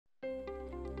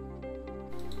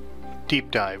Deep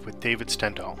Dive with David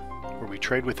Stendahl, where we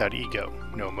trade without ego,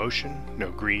 no emotion, no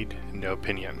greed, and no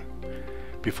opinion.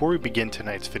 Before we begin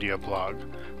tonight's video blog,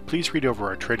 please read over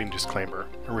our trading disclaimer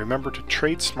and remember to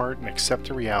trade smart and accept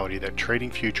the reality that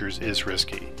trading futures is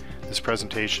risky. This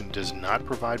presentation does not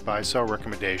provide buy-sell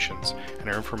recommendations, and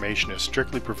our information is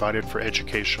strictly provided for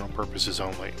educational purposes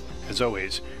only. As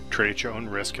always, trade at your own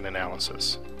risk and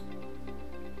analysis.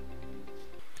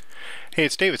 Hey,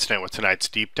 it's David Stendahl with tonight's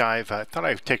Deep Dive. I thought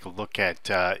I'd take a look at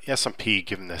S&P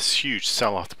given this huge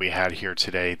sell-off that we had here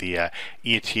today. The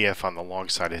ETF on the long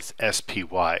side is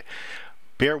SPY.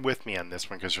 Bear with me on this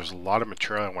one because there's a lot of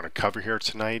material I want to cover here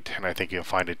tonight, and I think you'll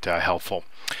find it helpful.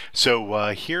 So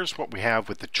here's what we have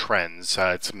with the trends.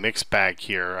 It's a mixed bag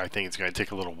here. I think it's going to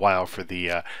take a little while for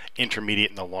the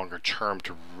intermediate and the longer term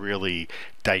to really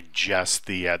digest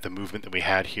the movement that we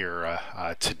had here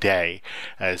today.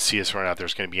 See us right now,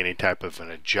 there's going to be any type of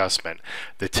an adjustment.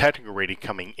 The technical rating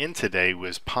coming in today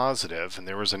was positive, and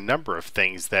there was a number of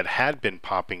things that had been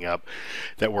popping up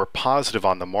that were positive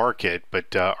on the market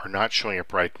but are not showing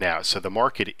up right now. So the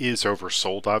market is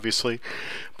oversold, obviously,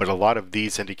 but a lot of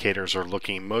these indicators are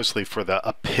looking mostly for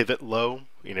a pivot low,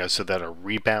 so that a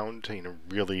rebound,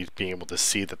 really being able to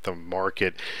see that the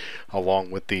market, along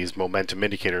with these momentum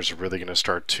indicators, are really going to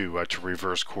start to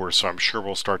reverse course. So I'm sure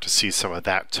we'll start to see some of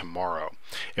that tomorrow.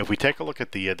 If we take a look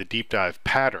at the deep dive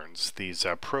patterns, these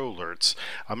pro alerts,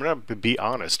 I'm going to be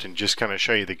honest and just kind of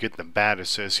show you the good and the bad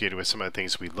associated with some of the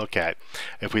things we look at.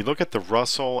 If we look at the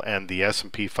Russell and the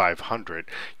S&P 500,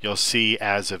 you'll see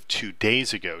as of 2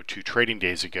 days ago, 2 trading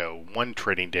days ago, 1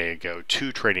 trading day ago,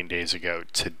 2 trading days ago,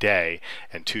 today,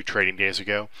 and 2 trading days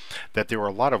ago, that there were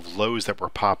a lot of lows that were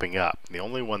popping up. The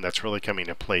only one that's really coming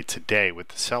to play today with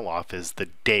the sell-off is the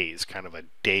days, kind of a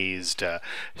dazed,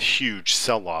 huge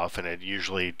sell-off, and it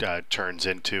usually turns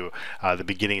into the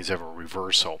beginnings of a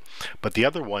reversal. But the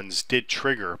other ones did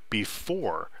trigger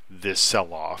before this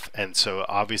sell-off, and so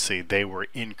obviously they were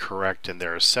incorrect in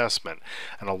their assessment,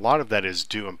 and a lot of that is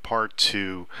due in part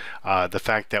to the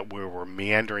fact that we were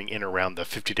meandering in around the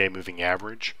 50-day moving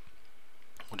average.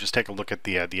 We'll just take a look at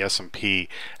the S&P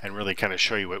and really kind of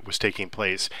show you what was taking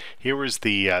place. Here was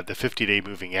the 50-day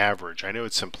moving average. I know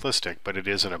it's simplistic, but it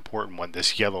is an important one.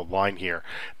 This yellow line here,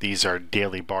 these are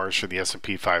daily bars for the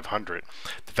S&P 500.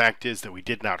 The fact is that we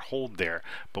did not hold there,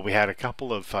 but we had a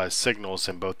couple of signals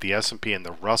in both the S&P and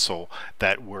the Russell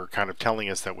that were kind of telling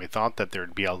us that we thought that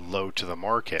there'd be a low to the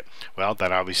market. Well,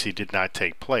 that obviously did not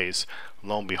take place.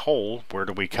 Lo and behold, where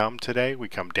do we come today? We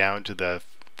come down to the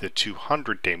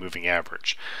 200-day moving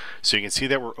average. So you can see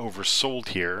that we're oversold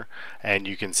here, and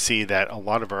you can see that a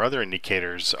lot of our other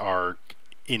indicators are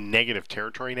in negative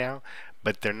territory now,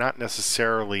 but they're not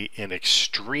necessarily in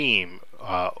extreme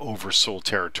oversold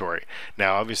territory.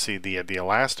 Now obviously the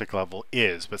elastic level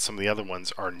is, but some of the other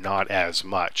ones are not as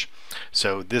much.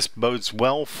 So this bodes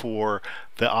well for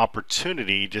the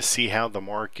opportunity to see how the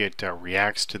market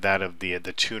reacts to that of the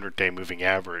 200-day moving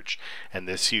average, and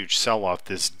this huge sell-off,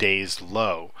 this day's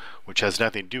low, which has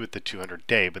nothing to do with the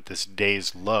 200-day, but this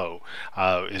day's low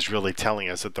is really telling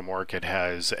us that the market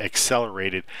has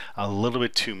accelerated a little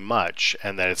bit too much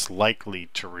and that it's likely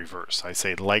to reverse. I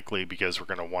say likely because we're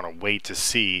going to want to wait to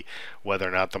see whether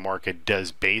or not the market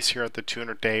does base here at the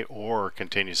 200-day or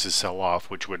continues to sell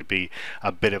off, which would be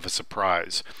a bit of a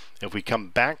surprise. If we come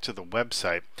back to the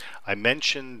website, I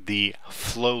mentioned the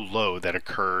flow low that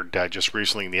occurred just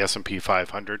recently in the S&P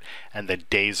 500 and the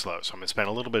day's low. So I'm going to spend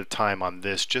a little bit of time on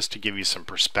this just to give you some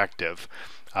perspective.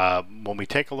 When we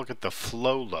take a look at the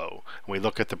flow low, and we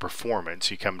look at the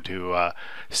performance, you come to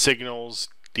signals,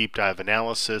 deep dive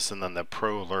analysis, and then the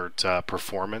pro alert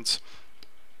performance.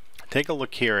 Take a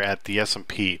look here at the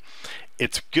S&P.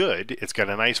 It's good. It's got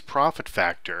a nice profit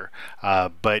factor,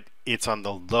 but it's on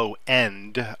the low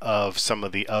end of some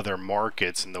of the other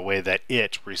markets in the way that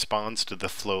it responds to the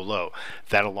flow low.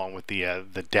 That along with the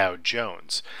Dow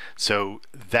Jones. So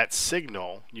that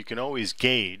signal, you can always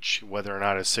gauge whether or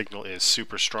not a signal is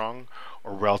super strong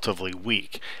or relatively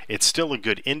weak. It's still a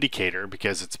good indicator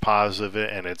because it's positive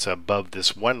and it's above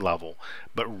this one level,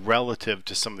 but relative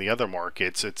to some of the other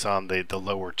markets, it's on the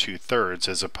lower 2/3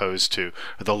 as opposed to,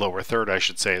 or the lower third I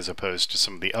should say, as opposed to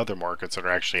some of the other markets that are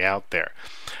actually out there.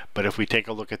 But if we take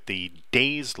a look at the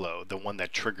day's low, the one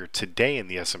that triggered today in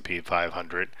the S&P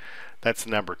 500, that's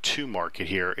the number 2 market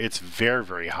here. It's very,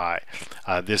 very high.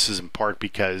 This is in part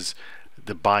because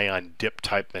the buy on dip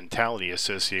type mentality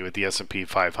associated with the S&P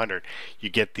 500, you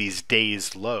get these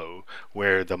days low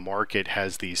where the market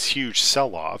has these huge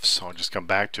sell-offs. I'll just come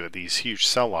back to it, these huge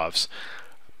sell-offs,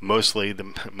 most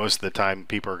of the time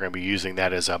people are going to be using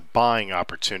that as a buying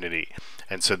opportunity.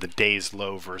 And so the day's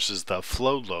low versus the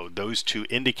flow low, those two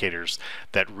indicators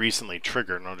that recently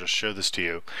triggered, and I'll just show this to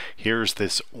you. Here's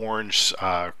this orange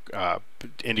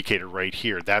indicator right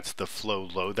here. That's the flow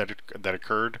low that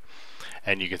occurred.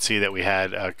 And you can see that we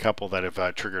had a couple that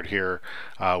have triggered here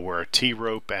where a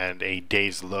T-rope and a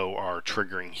day's low are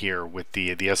triggering here with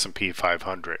the S&P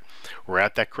 500. We're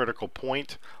at that critical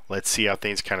point. Let's see how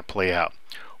things kind of play out.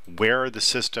 Where are the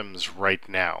systems right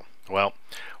now? Well,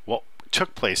 what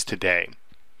took place today,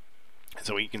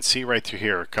 so you can see right through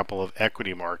here a couple of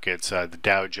equity markets, the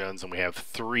Dow Jones, and we have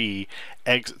 3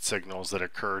 exit signals that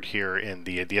occurred here in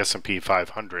the S&P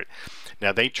 500.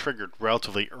 Now they triggered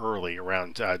relatively early,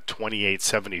 around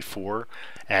 2874,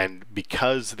 and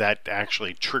because that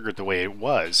actually triggered the way it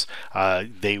was,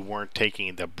 they weren't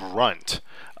taking the brunt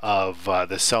of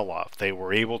the sell-off. They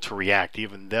were able to react,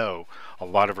 even though a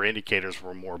lot of our indicators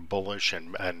were more bullish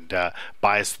and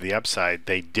biased to the upside.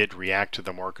 They did react to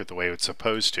the market the way it's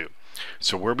supposed to.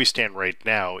 So where we stand right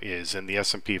now is in the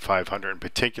S&P 500 in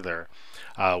particular,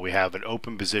 we have an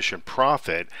open position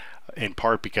profit, in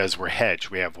part because we're hedged.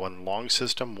 We have one long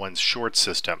system, one short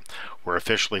system. We're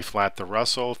officially flat the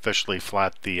Russell, officially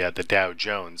flat the Dow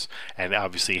Jones, and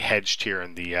obviously hedged here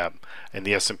in the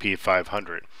S&P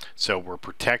 500. So we're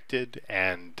protected,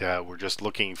 and we're just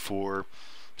looking for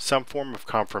some form of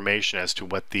confirmation as to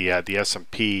what the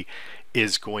S&P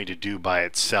is going to do by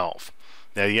itself.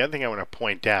 Now, the other thing I want to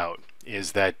point out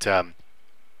is that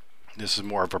this is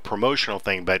more of a promotional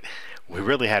thing, but we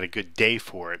really had a good day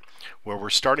for it, where we're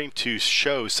starting to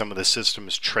show some of the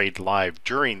systems trade live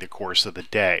during the course of the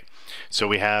day. So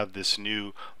we have this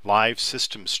new live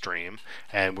system stream,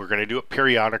 and we're going to do it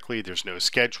periodically. There's no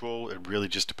schedule. It really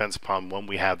just depends upon when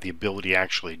we have the ability to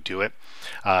actually do it.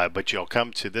 But you'll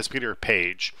come to this particular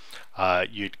page.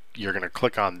 You're going to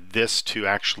click on this to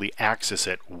actually access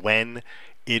it when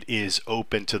it is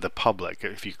open to the public.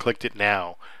 If you clicked it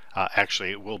now,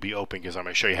 actually it will be open because I'm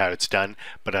going to show you how it's done,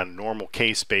 but on a normal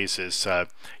case basis,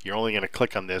 you're only going to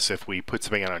click on this if we put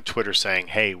something out on Twitter saying,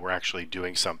 hey, we're actually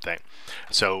doing something.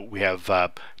 So we have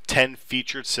 10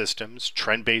 featured systems,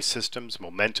 trend-based systems,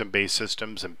 momentum-based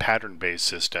systems, and pattern-based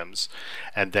systems.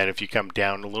 And then if you come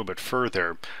down a little bit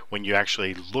further, when you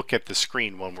actually look at the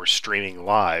screen when we're streaming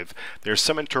live, there's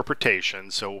some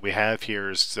interpretation. So what we have here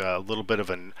is a little bit of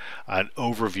an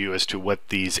overview as to what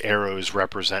these arrows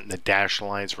represent and the dashed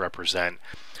lines represent.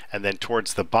 And then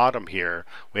towards the bottom here,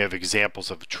 we have examples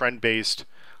of trend-based,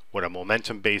 what a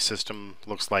momentum-based system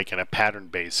looks like, and a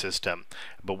pattern-based system.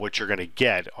 But what you're going to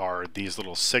get are these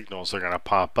little signals that are going to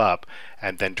pop up,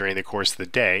 and then during the course of the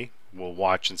day, we'll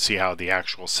watch and see how the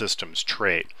actual systems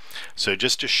trade. So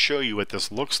just to show you what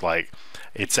this looks like,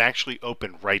 it's actually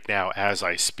open right now as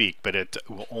I speak, but it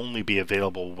will only be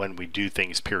available when we do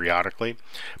things periodically.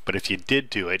 But if you did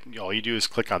do it, all you do is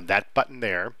click on that button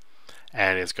there,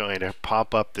 and it's going to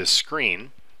pop up this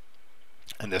screen,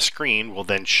 and the screen will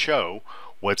then show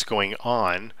what's going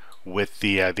on with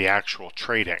the actual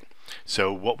trading.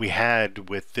 So what we had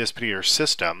with this particular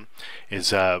system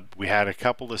is we had a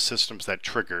couple of systems that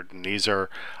triggered, and these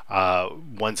are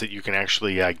ones that you can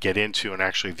actually get into and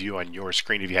actually view on your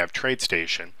screen if you have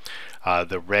TradeStation.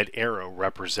 The red arrow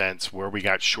represents where we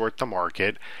got short the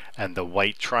market, and the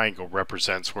white triangle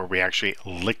represents where we actually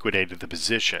liquidated the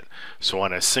position. So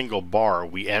on a single bar,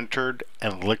 we entered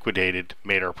and liquidated,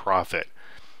 made our profit.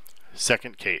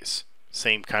 Second case,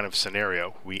 same kind of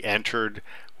scenario. We entered,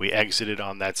 we exited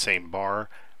on that same bar,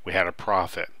 we had a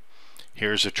profit.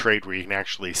 Here's a trade where you can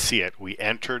actually see it. We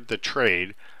entered the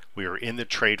trade, we were in the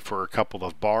trade for a couple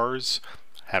of bars,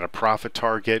 had a profit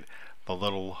target. The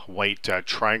little white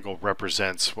triangle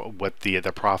represents what the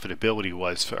profitability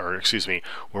was, or excuse me,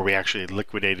 where we actually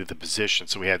liquidated the position.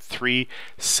 So we had 3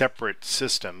 separate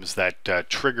systems that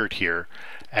triggered here,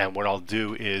 and what I'll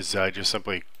do is just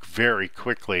simply very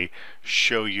quickly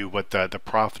show you what the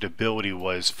profitability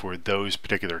was for those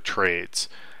particular trades.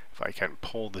 If I can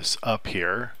pull this up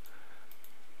here,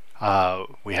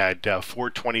 we had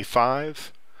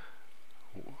 425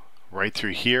 right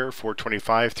through here,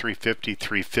 425, 350,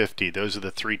 350. Those are the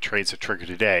 3 trades that triggered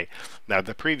today. Now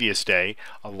the previous day,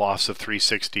 a loss of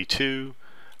 362,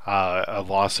 a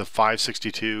loss of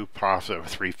 562, profit of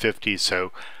 350.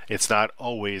 So it's not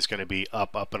always going to be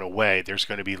up and away. There's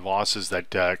going to be losses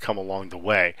that come along the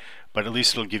way, but at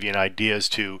least it'll give you an idea as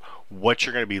to what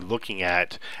you're going to be looking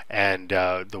at and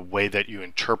the way that you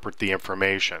interpret the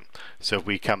information. So if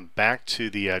we come back to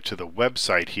the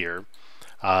website here,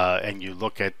 and you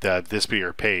look at this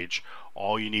particular page,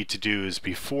 all you need to do is,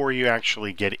 before you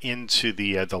actually get into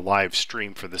the live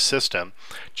stream for the system,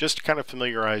 just kind of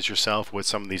familiarize yourself with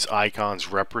some of these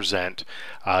icons represent.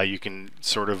 You can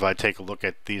sort of take a look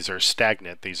at, these are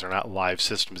stagnant, these are not live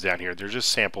systems down here, they're just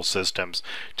sample systems,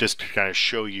 just to kind of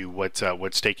show you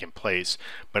what's taking place,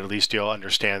 but at least you'll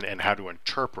understand and how to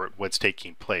interpret what's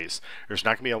taking place. There's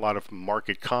not going to be a lot of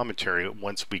market commentary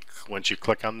once you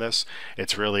click on this.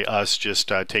 It's really us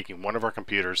just taking one of our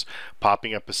computers,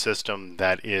 popping up a system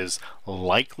that is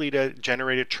likely to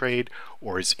generate a trade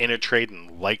or is in a trade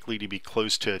and likely to be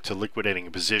close to liquidating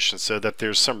a position, so that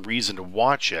there's some reason to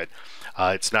watch it.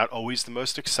 It's not always the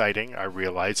most exciting, I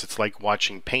realize. It's like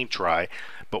watching paint dry,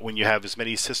 but when you have as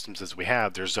many systems as we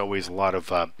have, there's always a lot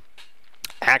of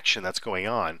action that's going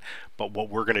on. But what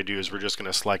we're going to do is we're just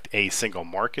going to select a single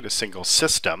market, a single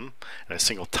system, and a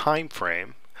single time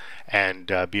frame, and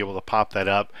be able to pop that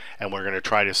up, and we're going to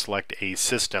try to select a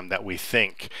system that we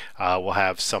think will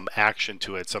have some action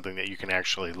to it, something that you can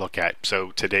actually look at.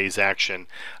 So today's action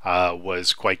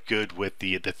was quite good with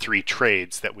the 3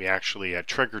 trades that we actually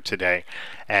triggered today,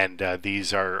 and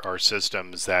these are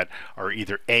systems that are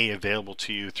either available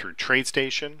to you through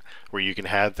TradeStation, where you can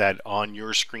have that on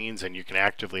your screens and you can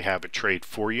actively have it trade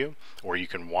for you, or you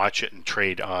can watch it and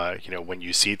trade when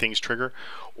you see things trigger,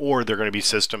 or they're going to be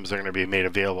systems that are going to be made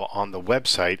available on the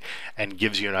website and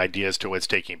gives you an idea as to what's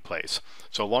taking place.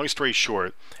 So long story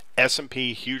short,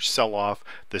 S&P, huge sell-off.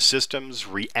 The systems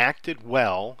reacted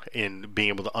well in being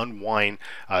able to unwind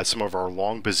some of our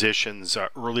long positions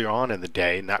earlier on in the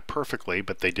day. Not perfectly,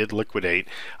 but they did liquidate.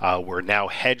 We're now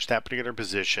hedged that particular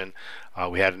position.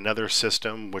 We had another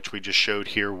system, which we just showed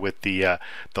here with the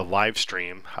live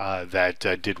stream,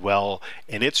 that did well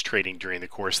in its trading during the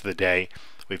course of the day.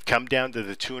 We've come down to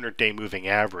the 200-day moving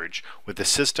average. With the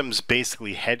systems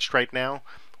basically hedged right now,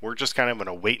 we're just kind of in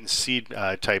a wait and see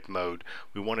type mode.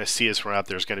 We want to see as we're out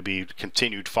there's going to be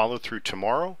continued follow through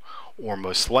tomorrow, or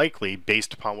most likely,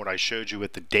 based upon what I showed you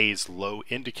with the day's low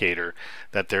indicator,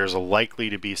 that there's likely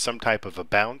to be some type of a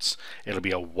bounce. It'll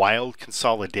be a wild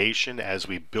consolidation as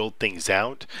we build things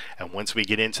out, and once we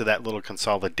get into that little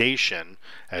consolidation,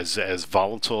 as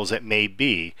volatile as it may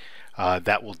be,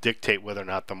 that will dictate whether or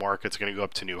not the market's going to go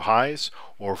up to new highs,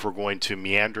 or if we're going to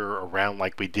meander around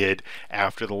like we did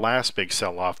after the last big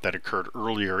sell-off that occurred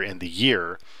earlier in the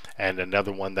year, and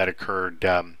another one that occurred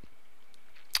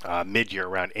mid-year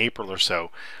around April or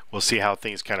so. We'll see how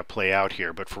things kind of play out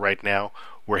here, but for right now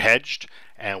we're hedged,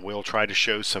 and we'll try to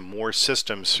show some more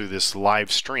systems through this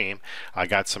live stream. I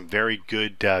got some very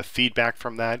good feedback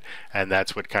from that, and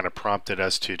that's what kind of prompted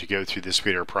us to go through this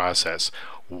video process.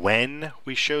 When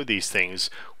we show these things,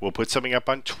 we'll put something up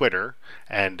on Twitter,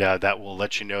 and that will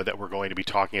let you know that we're going to be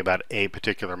talking about a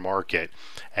particular market.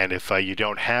 And if you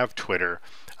don't have Twitter,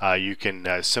 you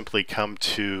can simply come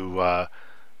to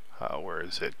where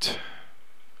is it?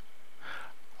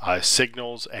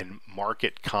 Signals and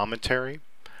Market Commentary.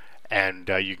 And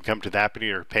you can come to that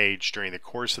particular page during the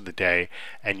course of the day,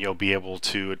 and you'll be able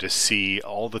to see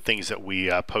all the things that we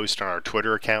post on our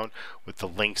Twitter account with the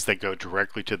links that go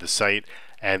directly to the site.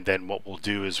 And then what we'll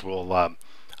do is we'll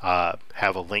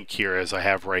have a link here, as I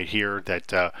have right here,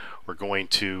 that we're going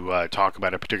to talk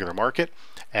about a particular market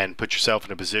and put yourself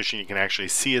in a position you can actually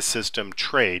see a system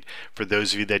trade. For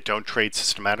those of you that don't trade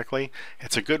systematically,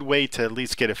 it's a good way to at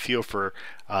least get a feel for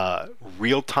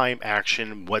real-time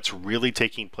action, what's really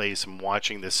taking place, and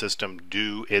watching the system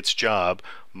do its job,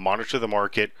 monitor the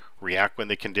market, react when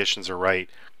the conditions are right,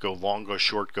 go long, go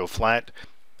short, go flat.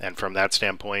 And from that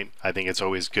standpoint, I think it's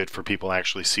always good for people to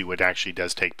actually see what actually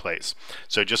does take place.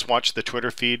 So just watch the Twitter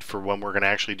feed for when we're going to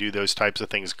actually do those types of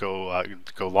things go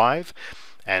live.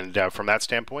 And from that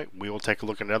standpoint, we will take a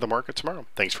look at another market tomorrow.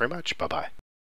 Thanks very much. Bye-bye.